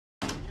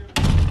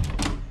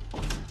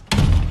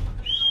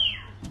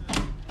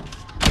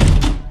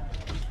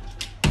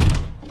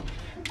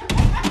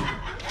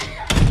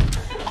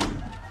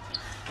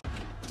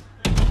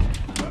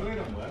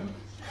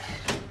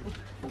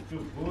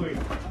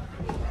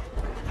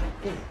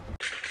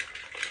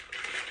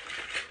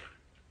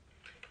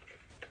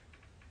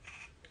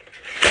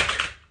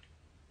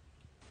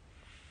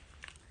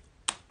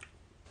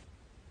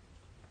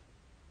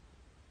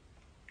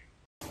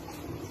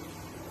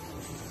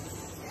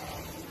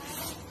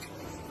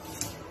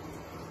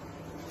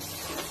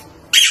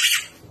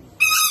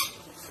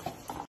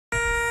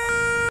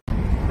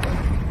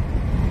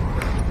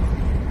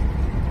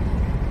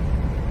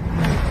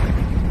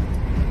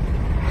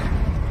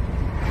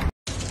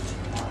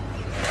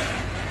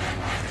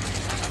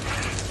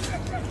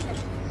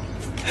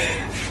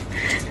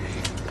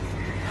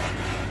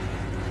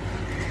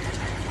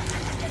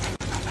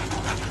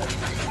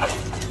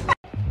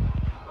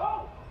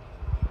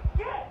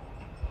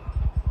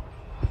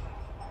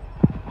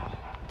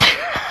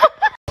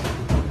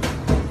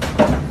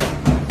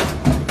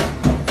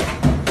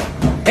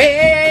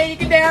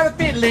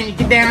then you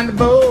get down the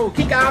bowl.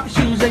 Kick off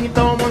your shoes and you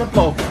throw them on the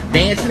floor.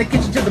 Dance in the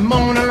kitchen till the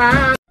morning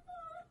line.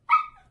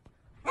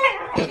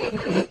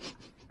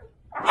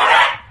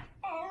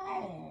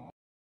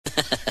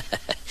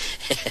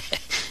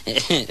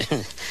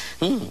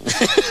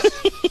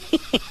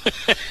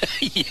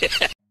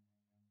 Yeah.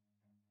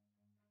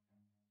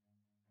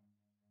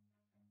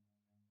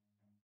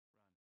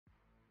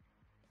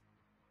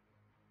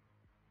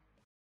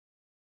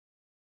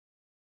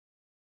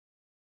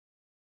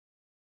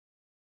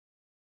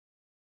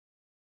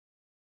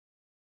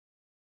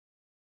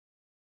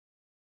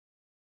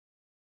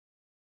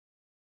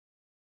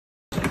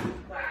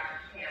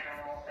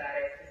 Channel that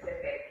is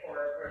specific for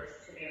groups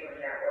to be able to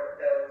network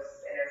those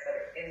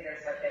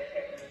intercepted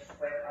kittens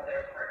with other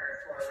partners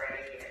who are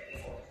ready and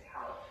able to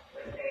help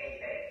with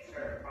they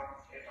sort of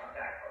volunteers on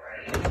deck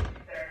already.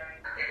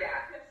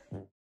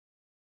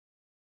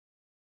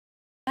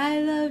 I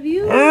love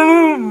you.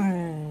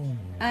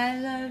 I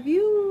love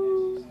you.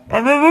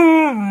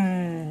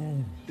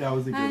 That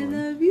was a good I one.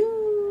 love you.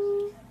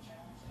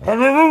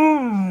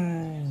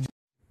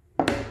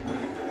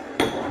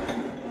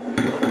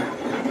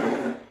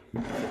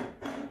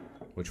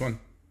 Which one?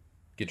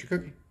 Get your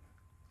cookie.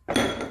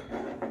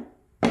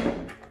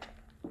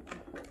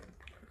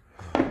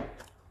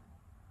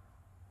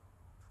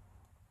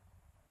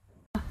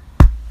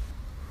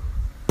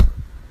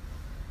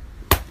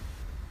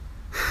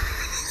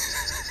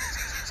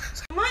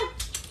 Come on.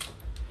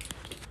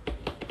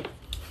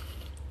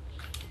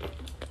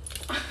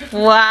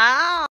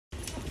 Wow.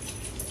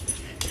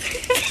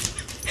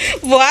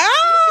 Wow.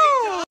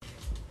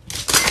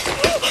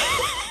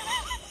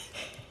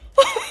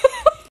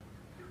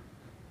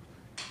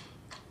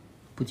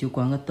 不就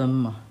关个灯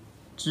嘛，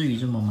至于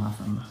这么麻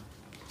烦吗？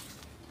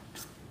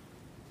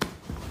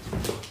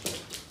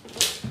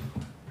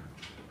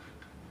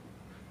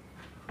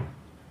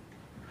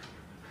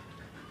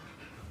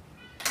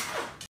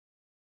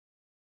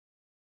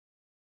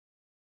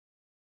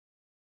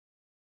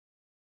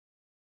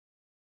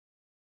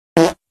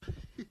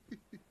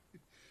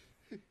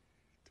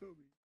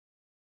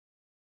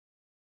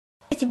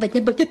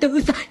 Сегодня будет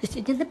туса, я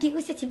сегодня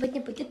напьюся,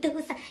 сегодня будет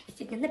туса, я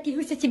сегодня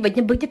напьюся,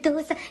 сегодня будет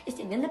туса, я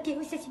сегодня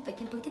напьюся,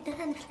 сегодня будет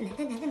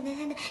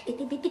на-на-на-на-на-на, и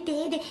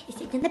ты-би-би-би-би, я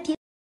сегодня напьюся.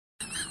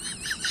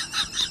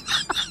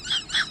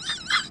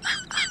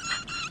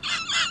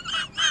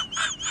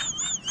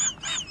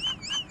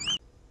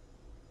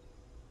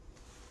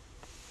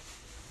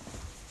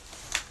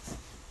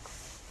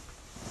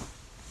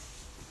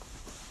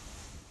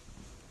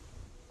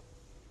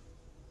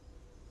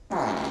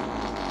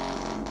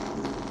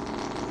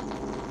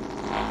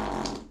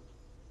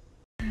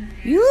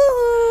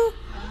 Yoo-hoo!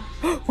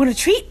 Want a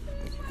treat?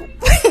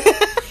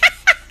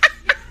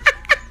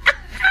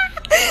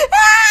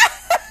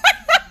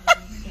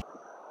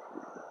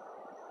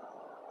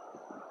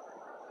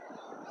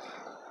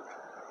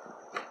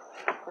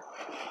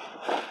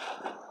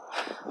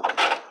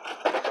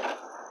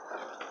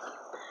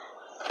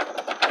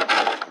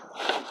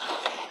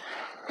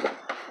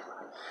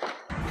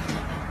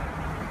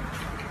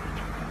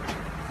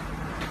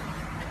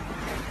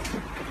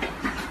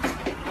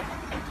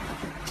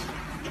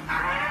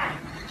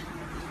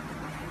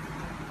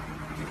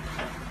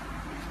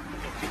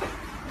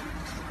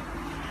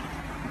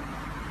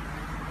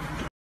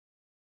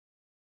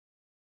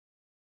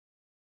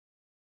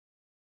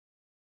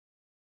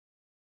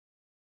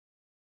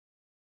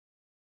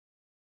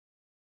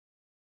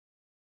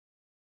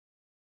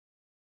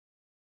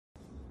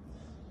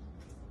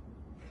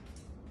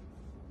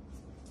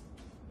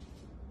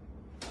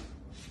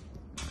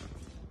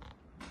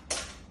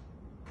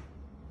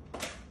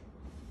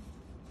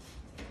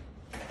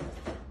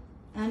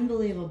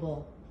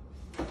 Unbelievable.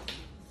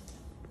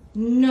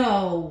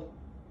 No.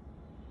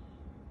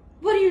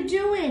 What are you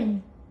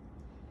doing?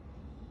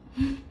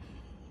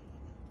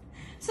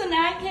 So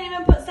now I can't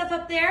even put stuff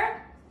up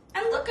there?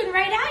 I'm looking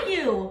right at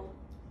you.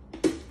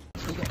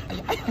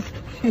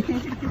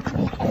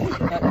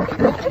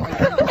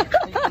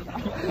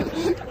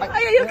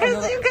又开始，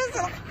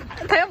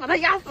他要把他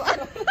压死，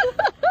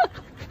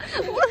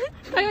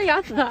他要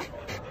压死他，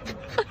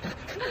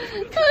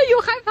又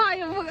害怕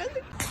又不敢。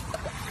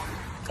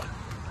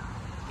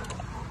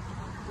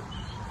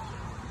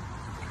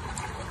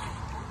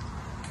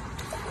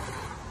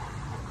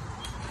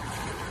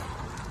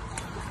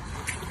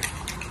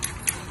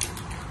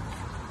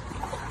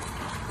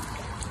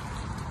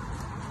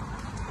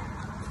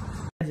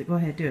Go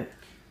ahead, do it.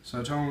 So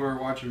I told him we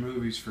were watching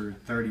movies for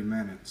 30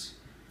 minutes.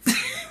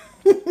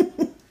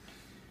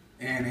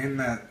 And in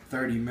that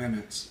 30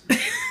 minutes,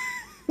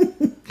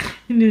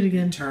 You do it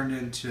again. it turned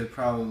into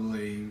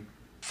probably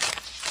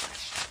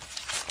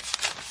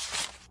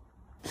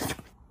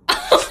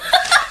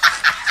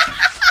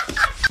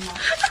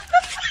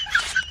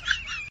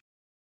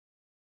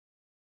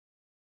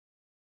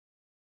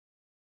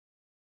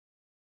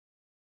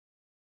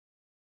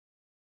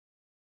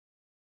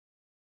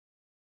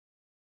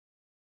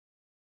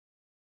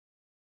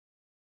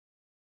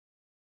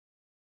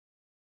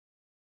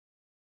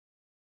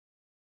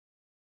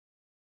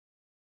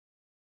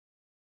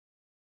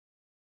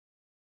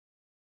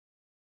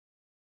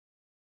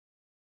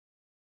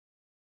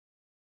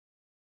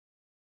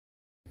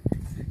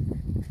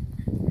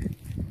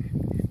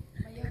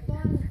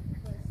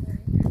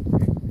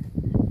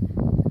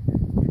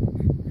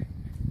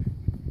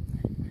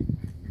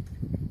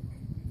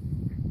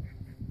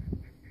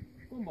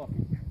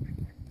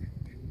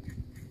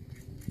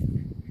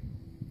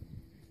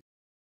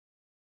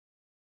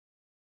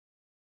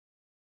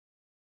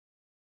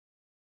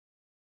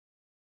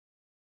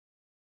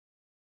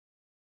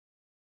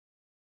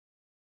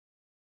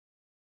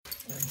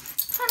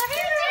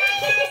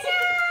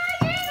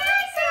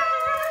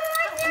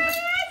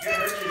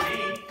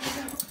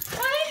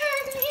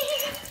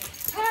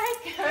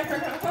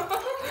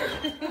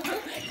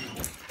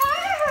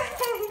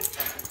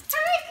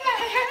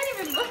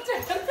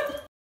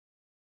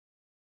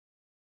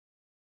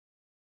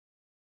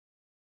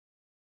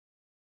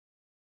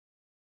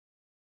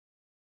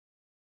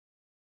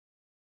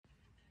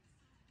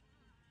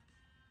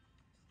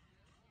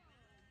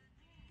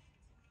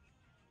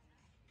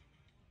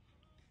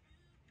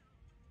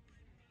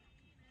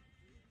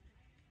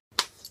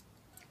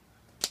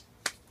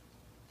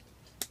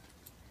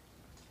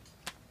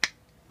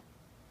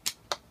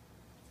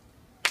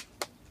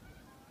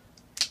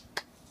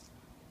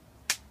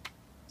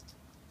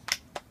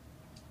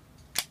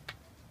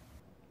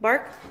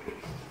Bark.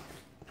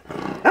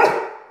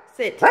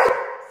 Sit.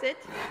 Sit.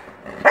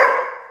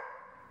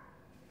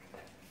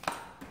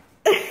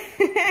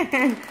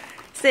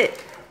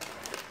 Sit.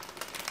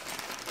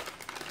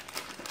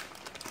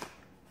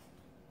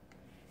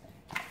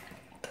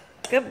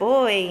 Good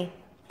boy.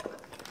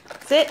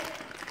 Sit.